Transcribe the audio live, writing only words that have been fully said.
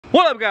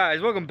What up,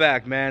 guys? Welcome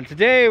back, man.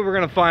 Today we're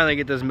gonna finally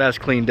get this mess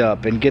cleaned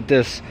up and get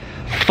this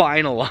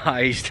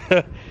finalized.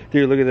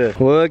 Dude, look at this.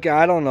 Look,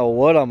 I don't know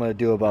what I'm gonna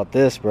do about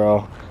this,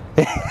 bro.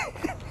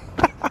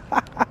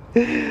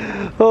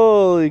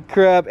 Holy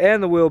crap.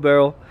 And the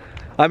wheelbarrow.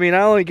 I mean,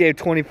 I only gave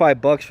 25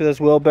 bucks for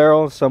this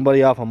wheelbarrow,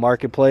 somebody off a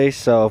marketplace,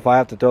 so if I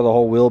have to throw the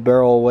whole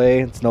wheelbarrow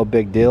away, it's no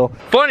big deal.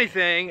 Funny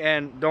thing,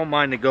 and don't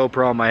mind the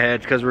GoPro on my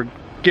head because we're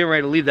getting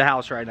ready to leave the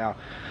house right now.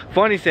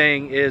 Funny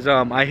thing is,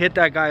 I hit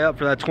that guy up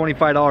for that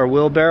 $25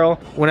 wheelbarrow.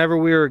 Whenever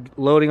we were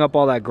loading up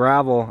all that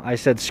gravel, I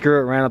said screw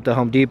it, ran up to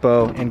Home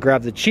Depot and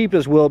grabbed the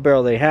cheapest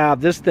wheelbarrow they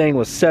have. This thing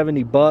was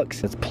 70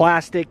 bucks. It's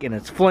plastic and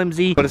it's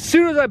flimsy. But as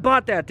soon as I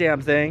bought that damn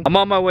thing, I'm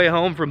on my way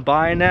home from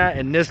buying that,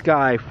 and this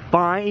guy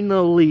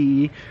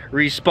finally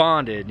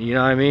responded. You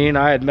know what I mean?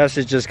 I had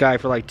messaged this guy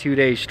for like 2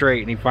 days straight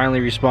and he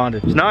finally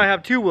responded. So now I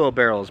have two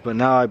wheelbarrows, but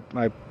now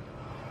I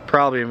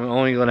probably am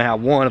only gonna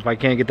have one if I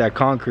can't get that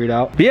concrete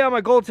out. But yeah,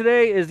 my goal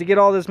today is to get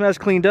all this mess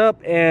cleaned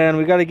up, and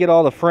we got to get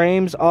all the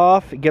frames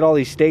off, get all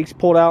these stakes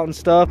pulled out and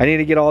stuff. I need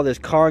to get all this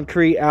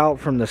concrete out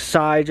from the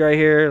sides right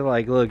here.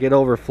 Like, look, it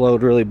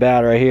overflowed really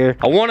bad right here.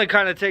 I want to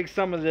kind of take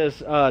some of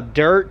this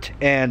dirt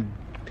and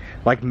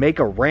like make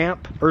a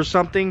ramp or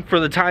something for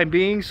the time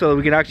being so that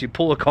we can actually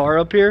pull a car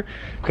up here,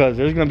 because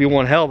there's gonna be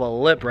one hell of a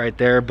lip right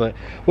there, but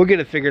we'll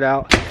get it figured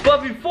out.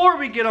 But before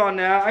we get on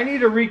that, I need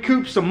to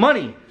recoup some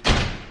money.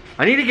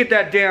 I need to get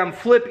that damn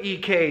Flip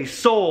EK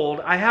sold.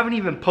 I haven't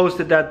even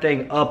posted that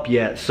thing up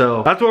yet,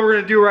 so that's what we're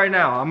gonna do right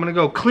now. I'm gonna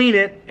go clean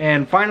it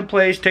and find a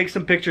place, take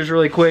some pictures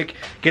really quick,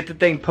 get the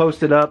thing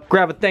posted up,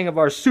 grab a thing of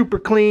our super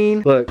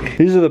clean. Look,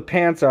 these are the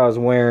pants I was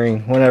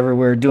wearing whenever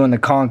we were doing the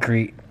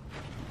concrete.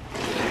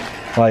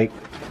 Like,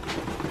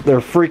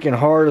 they're freaking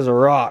hard as a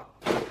rock.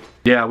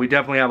 Yeah, we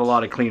definitely have a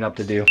lot of cleanup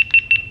to do.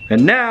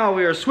 And now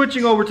we are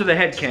switching over to the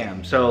head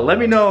cam. So let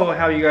me know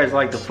how you guys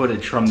like the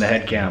footage from the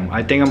head cam.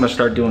 I think I'm gonna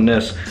start doing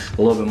this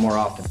a little bit more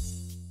often.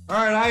 All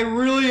right, I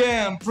really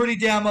am pretty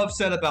damn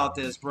upset about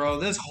this, bro.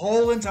 This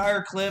whole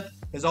entire clip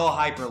is all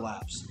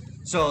hyperlapse.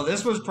 So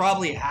this was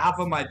probably half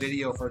of my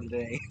video for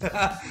today.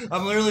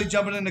 I'm literally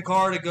jumping in the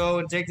car to go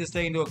and take this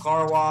thing to a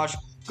car wash,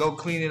 go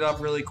clean it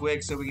up really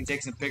quick so we can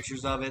take some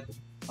pictures of it.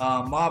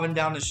 Mobbing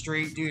down the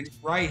street, dude,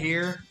 right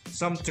here,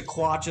 some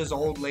Tequacha's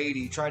old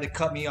lady tried to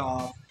cut me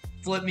off,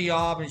 flip me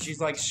off, and she's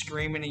like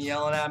screaming and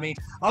yelling at me.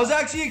 I was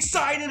actually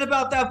excited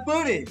about that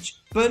footage,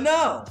 but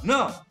no,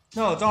 it's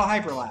all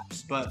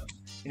hyperlapse. But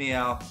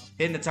anyhow,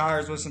 hitting the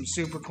tires with some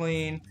super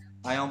clean.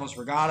 I almost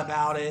forgot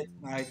about it.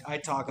 I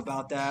talk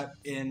about that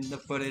in the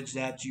footage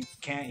that you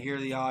can't hear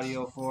the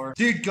audio for.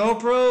 Dude,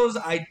 GoPros,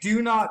 I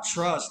do not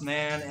trust,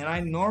 man. And I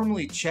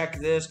normally check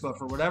this, but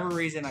for whatever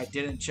reason, I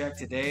didn't check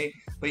today.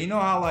 But you know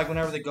how, like,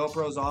 whenever the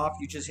GoPro's off,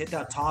 you just hit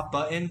that top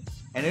button,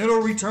 and it'll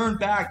return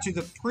back to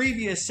the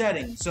previous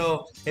setting.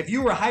 So if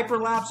you were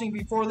hyperlapsing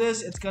before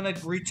this, it's gonna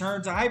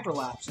return to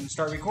hyperlapse and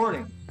start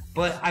recording.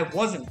 But I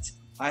wasn't.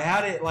 I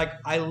had it, like,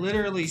 I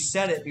literally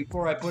set it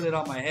before I put it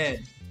on my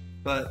head.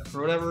 But for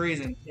whatever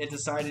reason, it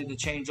decided to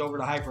change over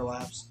to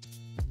hyperlapse.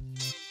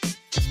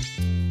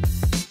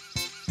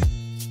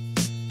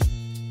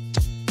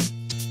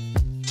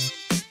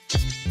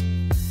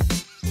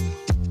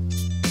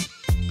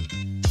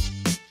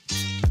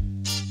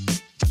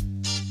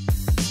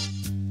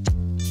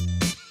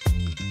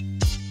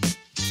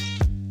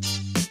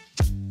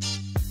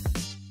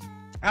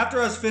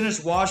 After I was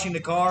finished washing the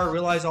car, I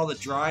realized all the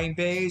drying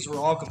bays were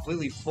all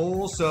completely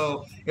full,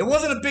 so it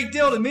wasn't a big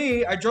deal to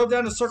me. I drove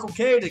down to Circle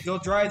K to go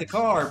dry the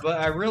car, but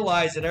I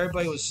realized that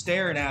everybody was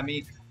staring at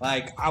me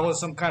like I was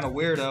some kind of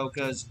weirdo,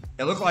 because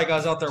it looked like I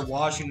was out there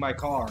washing my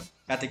car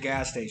at the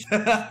gas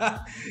station.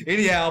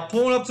 Anyhow,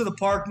 pulling up to the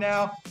park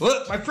now.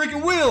 Look, my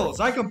freaking wheels!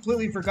 I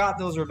completely forgot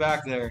those were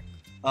back there.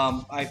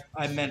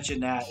 I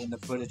mentioned that in the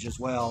footage as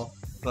well.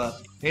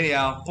 But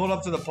anyhow, pulled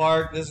up to the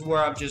park. This is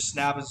where I'm just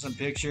snapping some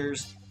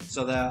pictures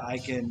so that I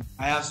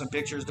have some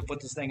pictures to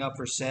put this thing up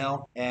for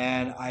sale.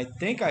 And I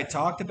think I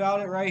talked about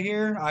it right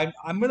here.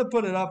 I'm going to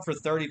put it up for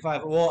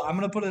 35. Well, I'm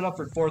going to put it up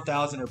for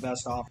 4,000 or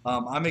best off.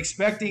 I'm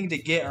expecting to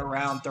get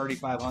around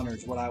 3,500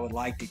 is what I would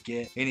like to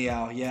get.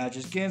 Anyhow, yeah,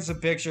 just getting some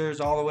pictures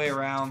all the way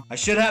around. I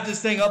should have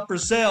this thing up for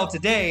sale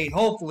today,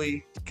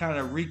 hopefully, kind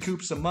of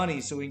recoup some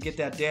money so we can get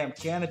that damn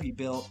canopy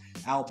built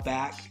out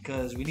back,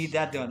 because we need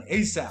that done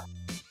ASAP.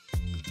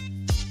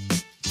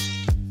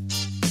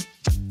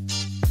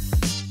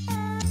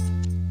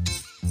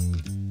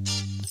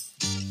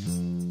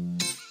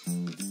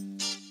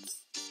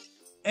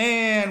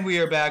 And we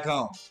are back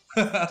home.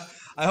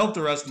 I hope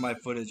the rest of my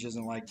footage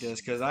isn't like this,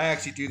 because I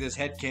actually do this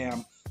head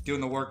cam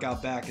doing the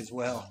workout back as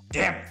well.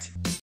 Damn it.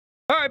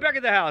 All right, back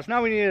at the house.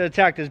 Now we need to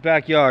attack this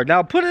backyard.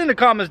 Now put it in the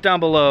comments down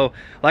below.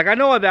 Like, I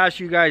know I've asked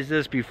you guys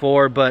this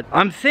before, but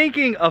I'm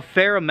thinking a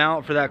fair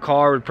amount for that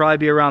car would probably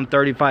be around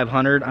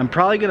 $3,500. I'm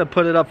probably gonna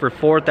put it up for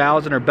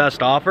 $4,000 or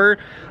best offer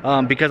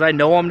because I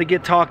know I'm gonna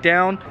get talked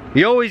down.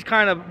 You always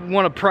kind of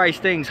want to price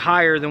things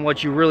higher than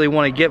what you really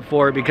want to get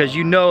for it because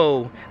you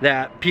know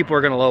that people are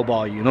gonna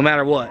lowball you no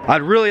matter what.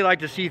 I'd really like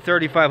to see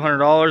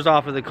 $3,500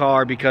 off of the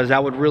car because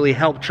that would really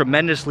help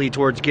tremendously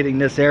towards getting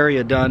this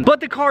area done. But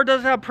the car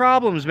does have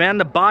problems, man.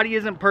 The body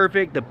isn't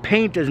perfect, the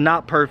paint is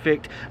not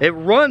perfect. It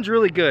runs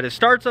really good, it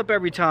starts up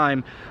every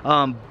time,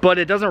 but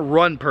it doesn't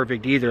run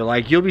perfect either.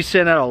 Like, you'll be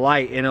sitting at a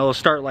light and it'll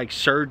start like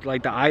surge,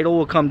 like the idle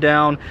will come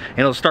down and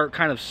it'll start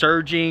kind of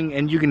surging,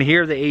 and you can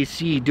hear the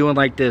AC doing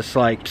like this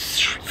like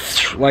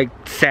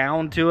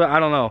sound to it.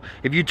 I don't know,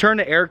 if you turn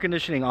the air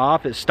conditioning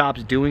off it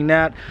stops doing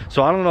that,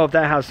 so I don't know if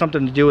that has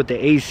something to do with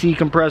the AC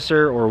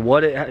compressor or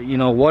what it, you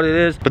know, what it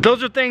is. But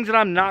those are things that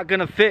I'm not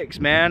gonna fix,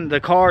 man.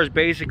 The car is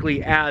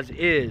basically as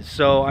is.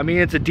 So I mean,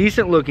 it's a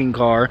decent looking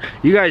car,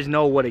 you guys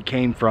know what it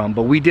came from,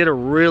 but we did a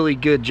really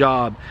good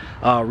job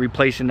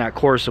replacing that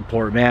core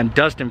support, man.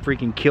 Dustin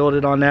freaking killed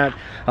it on that,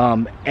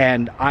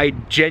 and I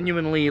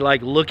genuinely,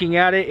 like, looking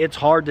at it, it's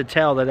hard to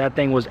tell that that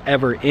thing was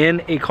ever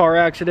in a car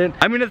accident.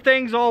 I mean, the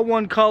thing's all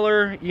one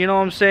color, you know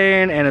what I'm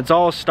saying, and it's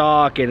all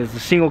stock, and it's a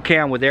single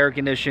cam with air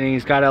conditioning,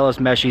 it's got LS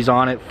meshes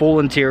on it, full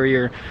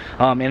interior,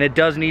 and it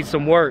does need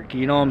some work,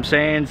 you know what I'm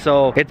saying.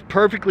 So it's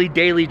perfectly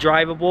daily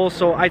drivable,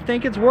 so I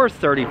think it's worth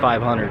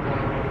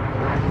 $3,500.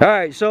 All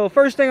right, so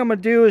first thing I'm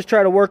gonna do is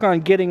try to work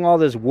on getting all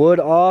this wood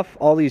off,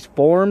 all these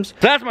forms. So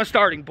that's my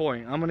starting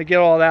point. I'm gonna get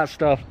all that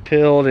stuff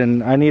peeled,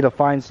 and I need to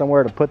find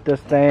somewhere to put this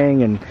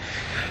thing, and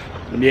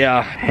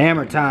yeah,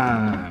 hammer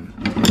time.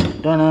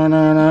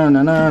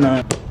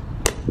 Da-na-na-na-na-na-na.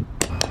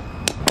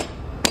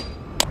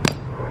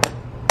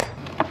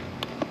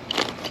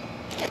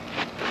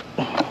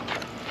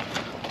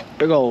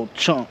 Big old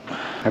chunk.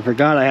 I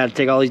forgot I had to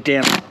take all these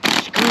damn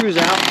screws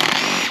out.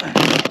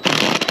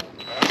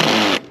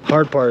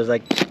 Hard part is I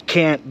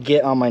can't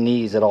get on my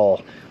knees at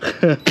all.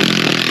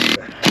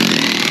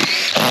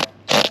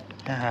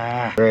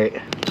 Great.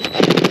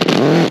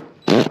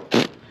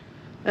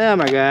 Oh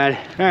my god.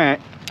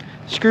 Alright.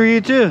 Screw you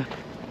too.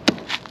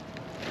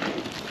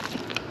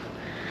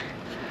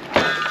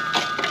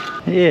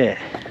 Yeah.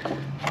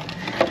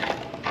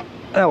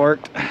 That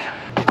worked.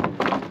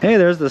 Hey,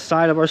 there's the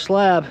side of our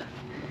slab.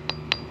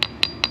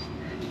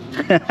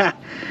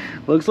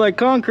 Looks like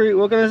concrete,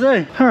 what can I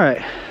say?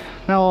 Alright,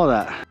 now all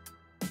that.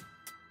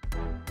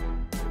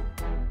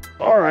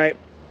 Alright,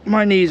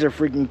 my knees are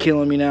freaking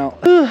killing me now.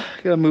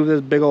 Gotta move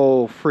this big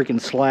old freaking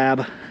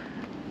slab.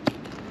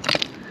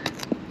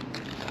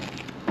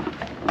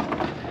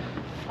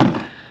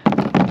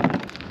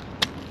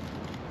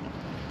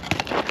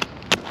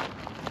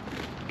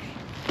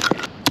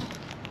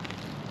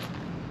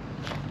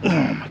 Oh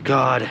my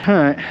god.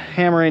 Alright,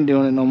 hammer ain't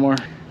doing it no more.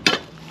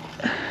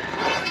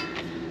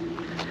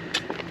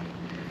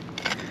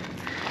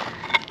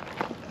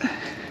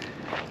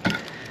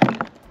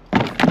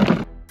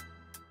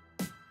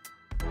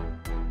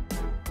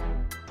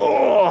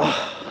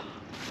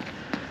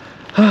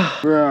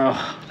 Bro,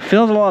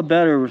 feels a lot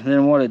better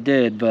than what it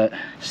did, but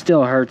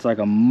still hurts like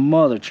a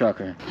mother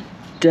trucker.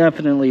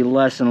 Definitely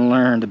lesson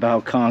learned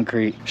about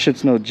concrete.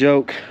 Shit's no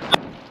joke.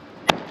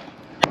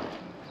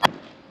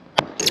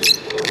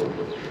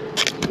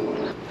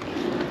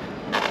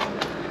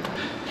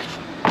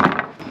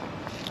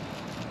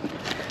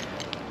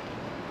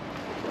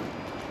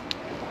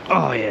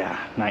 Oh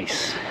yeah,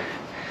 nice.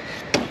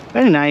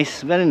 Very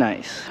nice, very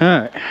nice. All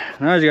right,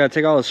 now I just gotta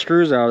take all the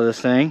screws out of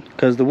this thing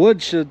because the wood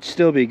should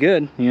still be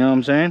good, you know what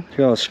I'm saying?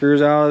 Take all the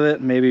screws out of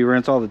it, maybe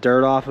rinse all the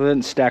dirt off of it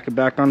and stack it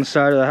back on the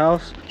side of the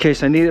house in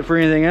case I need it for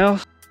anything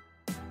else.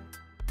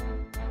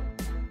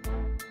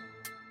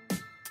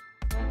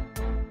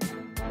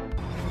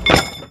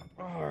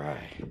 All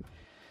right.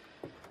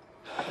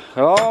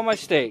 Got all my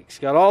stakes,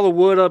 got all the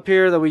wood up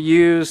here that we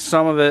used,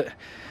 some of the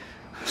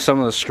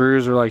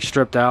screws are like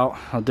stripped out.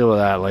 I'll deal with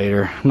that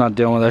later. I'm not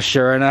dealing with that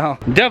shit right now.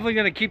 I'm definitely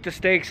gonna keep the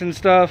stakes and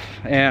stuff,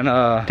 and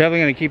definitely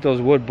gonna keep those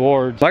wood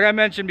boards. Like I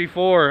mentioned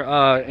before,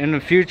 in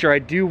the future I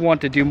do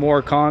want to do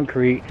more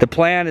concrete. The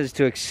plan is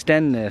to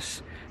extend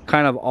this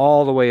kind of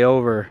all the way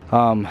over.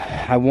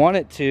 I want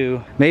it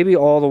to maybe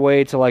all the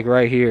way to like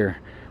right here,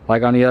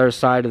 like on the other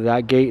side of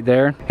that gate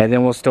there, and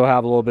then we'll still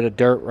have a little bit of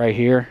dirt right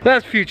here.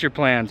 That's future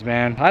plans,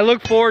 man. I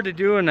look forward to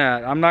doing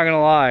that. I'm not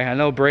gonna lie. I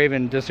know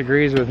Braven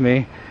disagrees with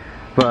me,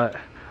 but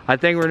I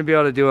think we're gonna be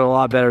able to do it a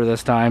lot better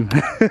this time.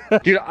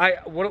 Dude,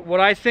 what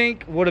I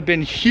think would have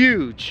been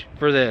huge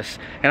for this,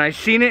 and I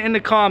seen it in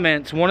the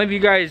comments, one of you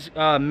guys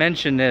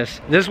mentioned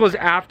this. This was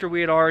after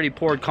we had already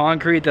poured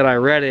concrete that I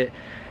read it,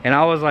 and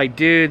I was like,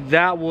 dude,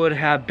 that would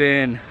have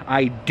been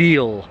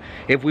ideal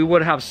if we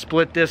would have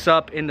split this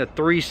up into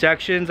 3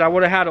 sections. I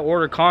would have had to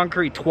order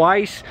concrete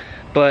twice,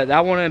 but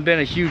that wouldn't have been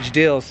a huge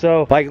deal.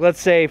 So like, let's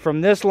say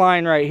from this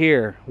line right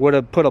here, would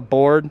have put a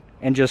board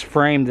and just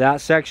framed that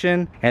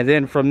section, and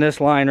then from this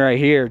line right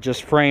here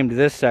just framed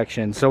this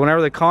section. So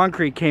whenever the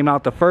concrete came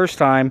out the first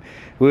time,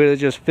 we would have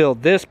just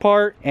filled this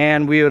part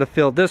and we would have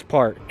filled this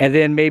part, and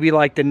then maybe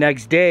like the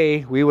next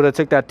day we would have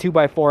took that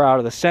 2x4 out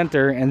of the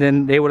center, and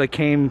then they would have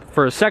came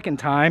for a second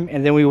time,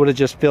 and then we would have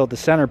just filled the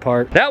center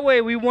part. That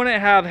way we wouldn't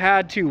have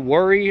had to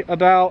worry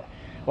about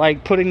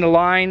like putting the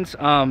lines.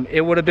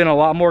 It would have been a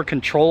lot more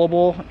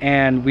controllable,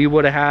 and we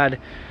would have had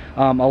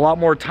a lot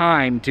more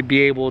time to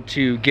be able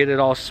to get it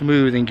all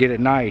smooth and get it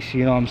nice,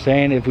 you know what I'm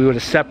saying, if we would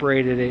have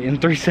separated it in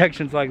 3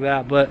 sections like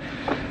that. But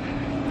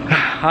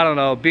I don't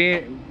know,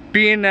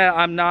 being that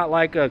I'm not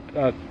like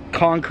a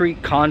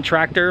concrete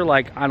contractor,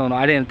 like, I don't know,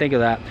 I didn't think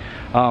of that.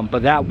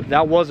 But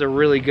that was a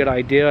really good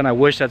idea, and I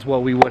wish that's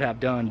what we would have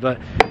done. But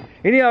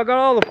anyhow, got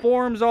all the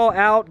forms all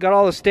out, got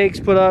all the stakes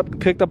put up,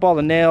 picked up all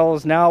the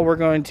nails. Now we're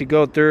going to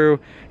go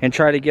through and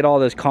try to get all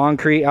this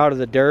concrete out of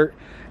the dirt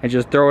and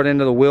just throw it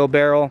into the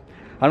wheelbarrow.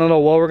 I don't know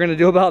what we're gonna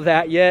do about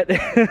that yet.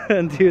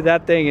 Dude,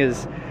 that thing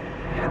is,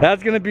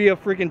 that's gonna be a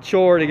freaking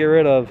chore to get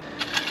rid of.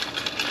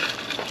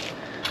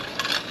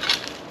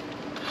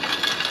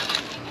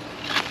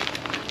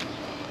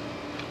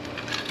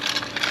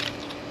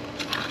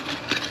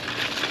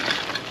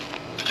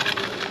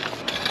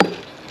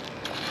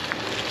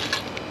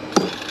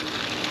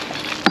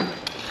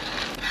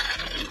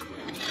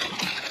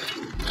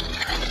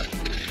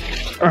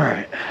 All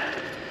right.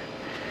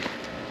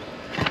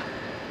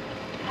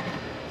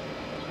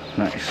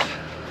 Nice.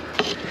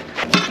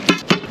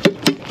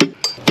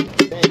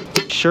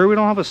 Sure we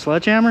don't have a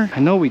sledgehammer?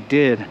 I know we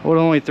did. I would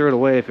only throw it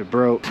away if it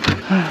broke.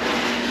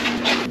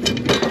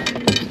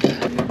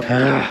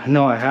 I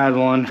know I had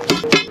one.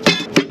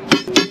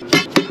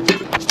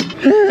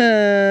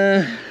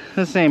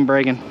 This ain't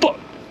breaking. Fuck.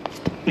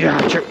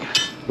 Yeah, sure.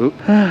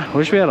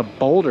 Wish we had a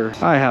boulder.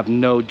 I have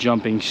no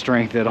jumping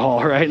strength at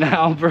all right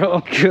now,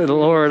 bro. Good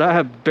lord,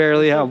 I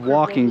barely have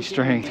walking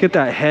strength. Get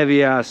that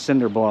heavy ass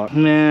cinder block.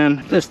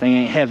 Man, this thing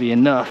ain't heavy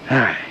enough. All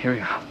right, here we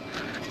go.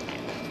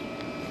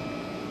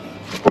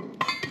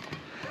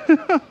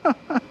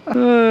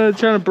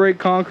 Trying to break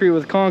concrete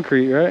with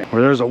concrete, right?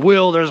 Where there's a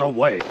will, there's a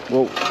way.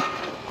 Whoa.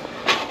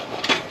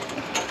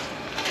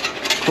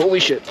 Holy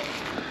shit.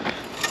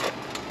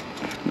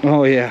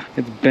 Oh yeah,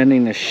 it's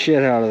bending the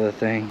shit out of the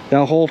thing.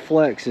 That whole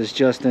flex is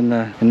just in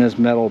this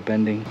metal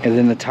bending, and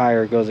then the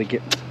tire goes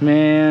again.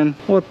 Man,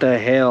 what the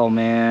hell,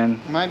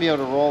 man? You might be able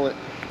to roll it.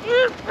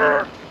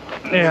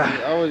 Yeah.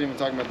 I wasn't even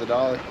talking about the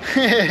dolly.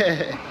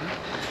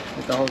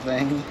 With the whole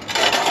thing.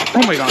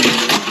 Oh my god.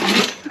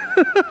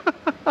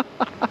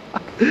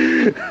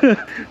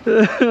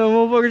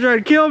 Motherfucker trying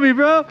to kill me,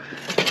 bro.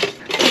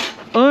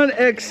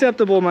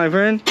 Unacceptable, my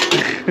friend.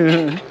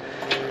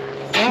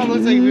 Well, it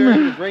looks like we were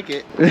able to break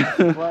it.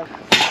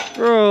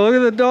 Bro, look at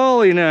the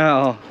dolly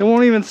now. It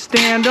won't even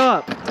stand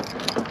up.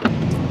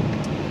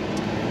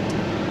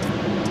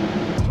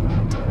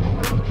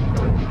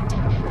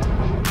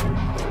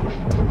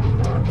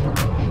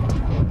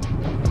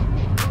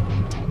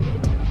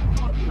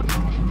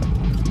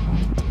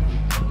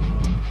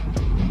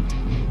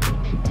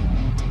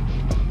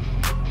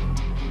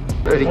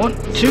 Ready? 1,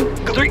 2,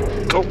 3,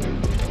 go.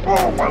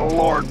 Oh my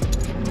lord.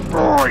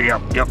 Oh,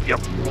 yep.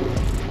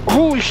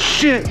 Holy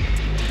shit.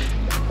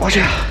 Watch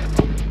out.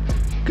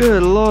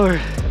 Good lord.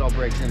 It all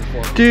breaks in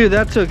for me. Dude,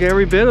 that took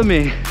every bit of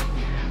me.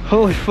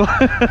 Holy fuck.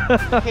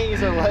 Can't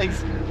use our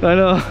legs. I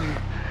know.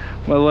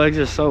 My legs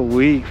are so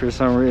weak for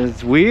some reason.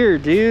 It's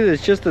weird, dude.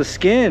 It's just the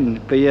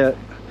skin, but yet.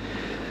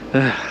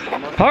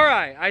 All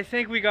right, I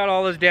think we got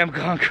all this damn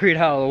concrete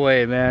out of the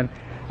way, man.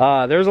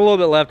 There's a little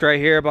bit left right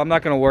here, but I'm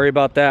not going to worry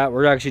about that.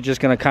 We're actually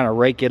just going to kind of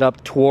rake it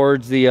up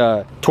towards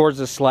the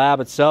slab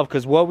itself,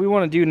 because what we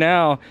want to do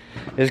now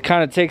is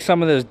kind of take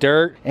some of this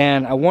dirt,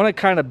 and I want to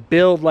kind of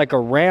build like a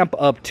ramp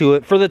up to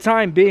it for the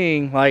time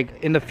being.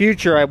 Like in the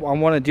future, I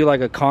want to do like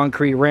a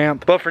concrete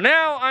ramp, but for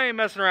now I ain't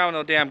messing around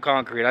with no damn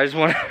concrete. I just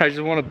want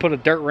to put a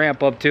dirt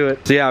ramp up to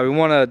it. So yeah, we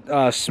want to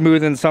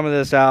smoothen some of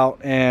this out,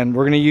 and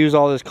we're going to use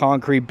all this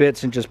concrete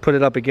bits and just put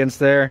it up against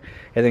there,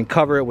 and then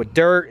cover it with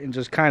dirt and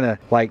just kind of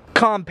like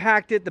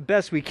compact it the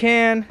best we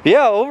can.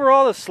 Yeah,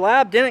 overall the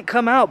slab didn't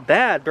come out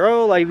bad,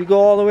 bro. Like if you go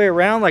all the way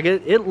around, like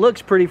it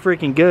looks pretty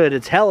freaking good.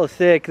 It's hella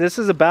thick. This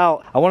is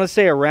about, I want to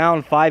say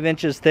around 5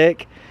 inches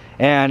thick,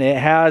 and it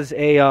has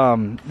a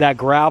that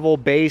gravel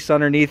base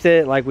underneath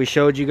it like we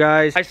showed you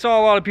guys. I saw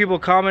a lot of people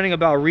commenting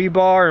about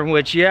rebar, in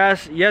which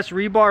yes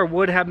rebar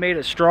would have made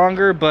it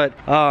stronger, but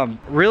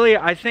really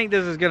I think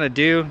this is gonna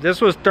do.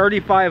 This was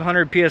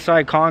 3,500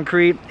 psi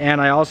concrete, and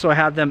I also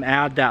had them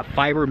add that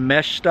fiber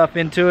mesh stuff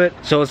into it,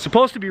 so it's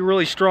supposed to be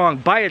really strong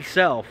by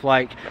itself.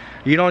 Like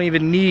you don't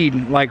even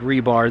need like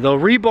rebar, though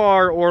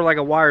rebar or like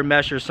a wire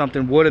mesh or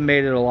something would have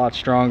made it a lot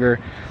stronger.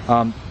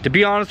 To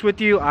be honest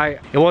with you,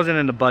 it wasn't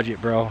in the budget,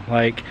 bro.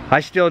 Like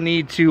I still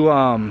need to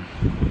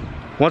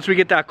once we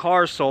get that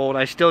car sold,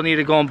 I still need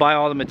to go and buy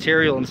all the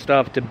material and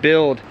stuff to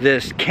build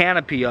this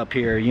canopy up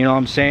here, you know what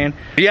I'm saying?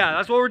 But yeah,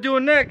 that's what we're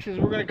doing next, is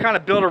we're gonna kind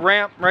of build a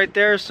ramp right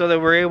there so that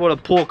we're able to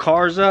pull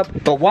cars up.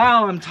 But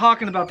while I'm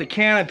talking about the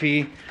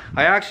canopy,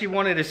 I actually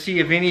wanted to see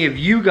if any of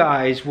you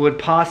guys would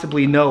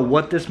possibly know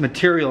what this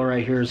material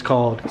right here is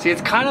called. See,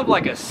 it's kind of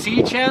like a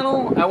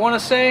C-channel, I want to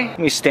say. Let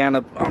me stand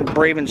up on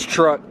Braven's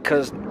truck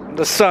because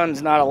the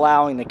sun's not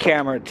allowing the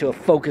camera to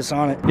focus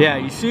on it. Yeah,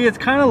 you see, it's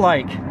kind of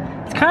like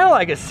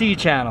a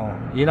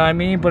C-channel, you know what I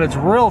mean? But it's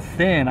real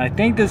thin. I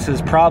think this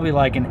is probably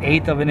like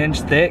 1/8 of an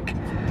inch thick.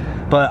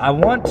 But I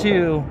want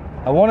to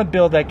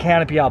build that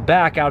canopy out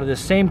back out of the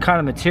same kind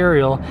of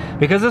material,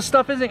 because this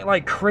stuff isn't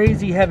like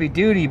crazy heavy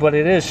duty, but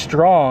it is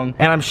strong.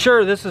 And I'm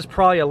sure this is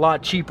probably a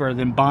lot cheaper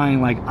than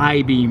buying like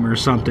I-beam or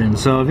something.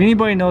 So if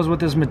anybody knows what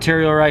this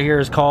material right here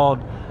is called,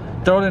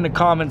 throw it in the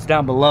comments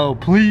down below,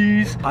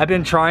 please. I've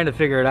been trying to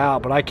figure it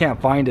out, but I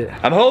can't find it.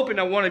 I'm hoping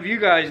that one of you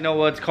guys know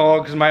what it's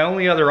called, because my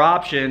only other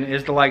option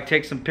is to like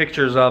take some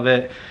pictures of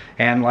it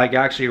and like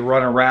actually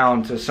run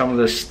around to some of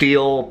the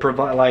steel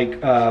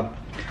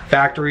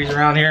factories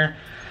around here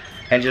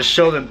and just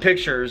show them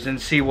pictures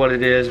and see what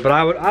it is. But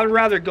I would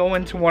rather go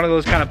into one of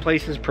those kind of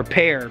places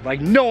prepared,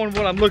 like knowing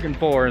what I'm looking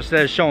for,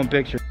 instead of showing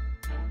pictures.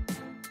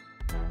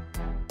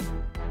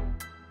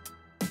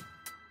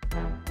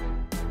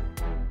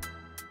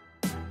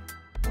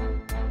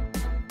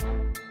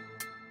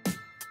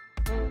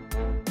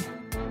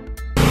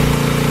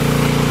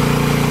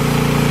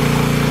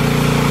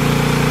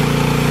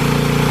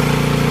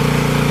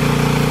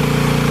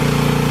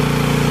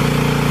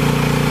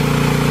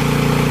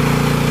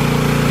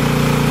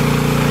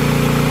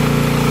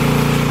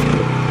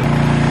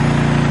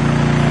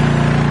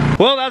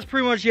 Well, that's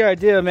pretty much the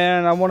idea,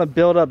 man. I want to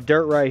build up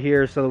dirt right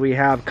here so that we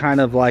have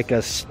kind of like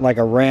a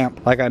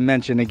ramp, like I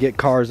mentioned, to get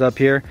cars up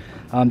here.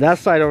 That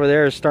side over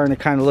there is starting to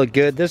kind of look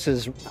good. This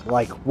is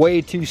like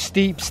way too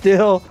steep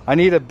still. I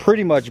need to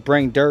pretty much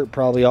bring dirt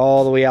probably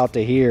all the way out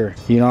to here.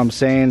 You know what I'm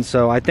saying?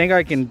 So I think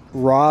I can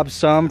rob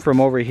some from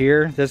over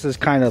here. This is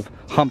kind of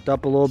humped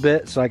up a little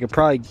bit, so I could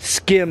probably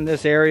skim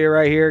this area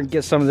right here and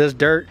get some of this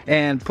dirt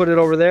and put it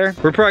over there.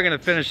 We're probably gonna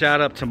finish that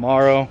up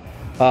tomorrow.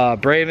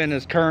 Braven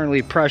is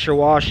currently pressure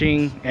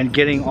washing and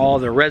getting all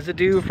the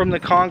residue from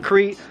the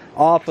concrete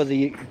off of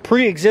the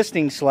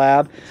pre-existing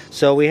slab.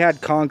 So we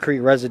had concrete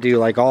residue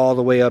like all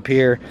the way up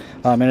here,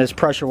 and his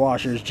pressure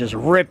washer is just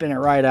ripping it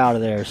right out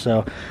of there.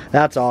 So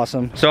that's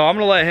awesome. So I'm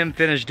gonna let him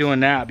finish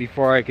doing that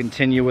before I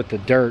continue with the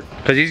dirt,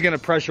 because he's gonna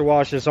pressure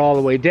wash this all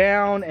the way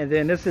down, and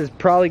then this is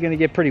probably gonna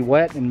get pretty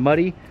wet and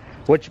muddy,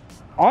 which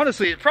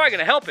honestly it's probably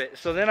gonna help it.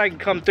 So then I can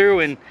come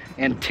through and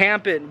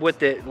tamp it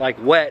with it like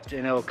wet,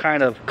 and it'll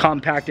kind of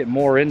compact it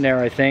more in there,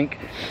 I think.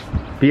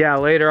 But yeah,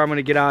 later I'm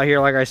gonna get out here,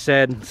 like I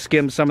said,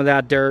 skim some of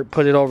that dirt,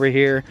 put it over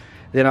here.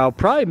 Then I'll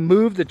probably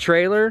move the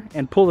trailer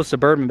and pull the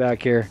Suburban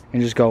back here and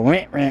just go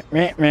you know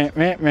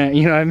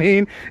what I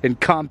mean, and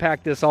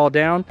compact this all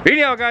down. But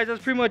anyhow, guys,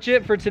 that's pretty much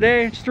it for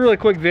today. Just a really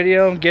quick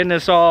video getting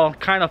this all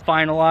kind of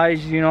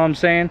finalized, you know what I'm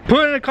saying?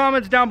 Put in the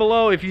comments down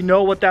below if you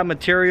know what that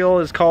material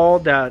is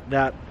called,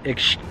 that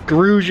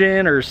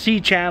extrusion or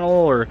C-channel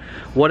or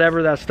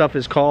whatever that stuff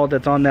is called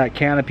that's on that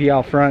canopy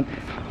out front.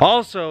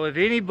 Also, if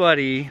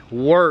anybody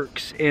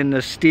works in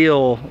the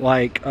steel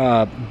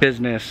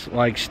business,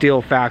 like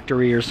steel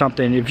factory or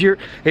something, if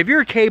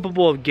you're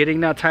capable of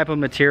getting that type of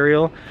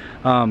material,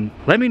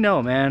 let me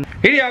know, man.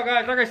 Anyhow,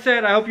 guys, like I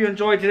said, I hope you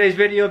enjoyed today's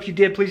video. If you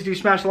did, please do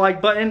smash the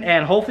like button,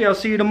 and hopefully I'll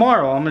see you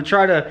tomorrow. I'm gonna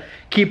try to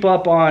keep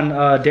up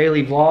on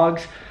daily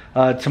vlogs.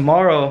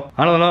 Tomorrow,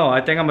 I don't know, I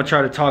think I'm gonna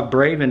try to talk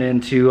Braven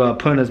into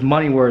putting his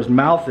money where his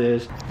mouth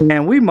is,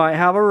 and we might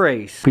have a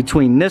race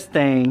between this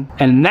thing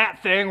and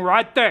that thing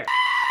right there.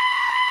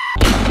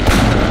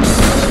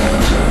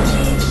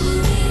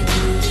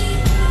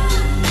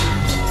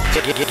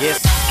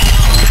 Yes.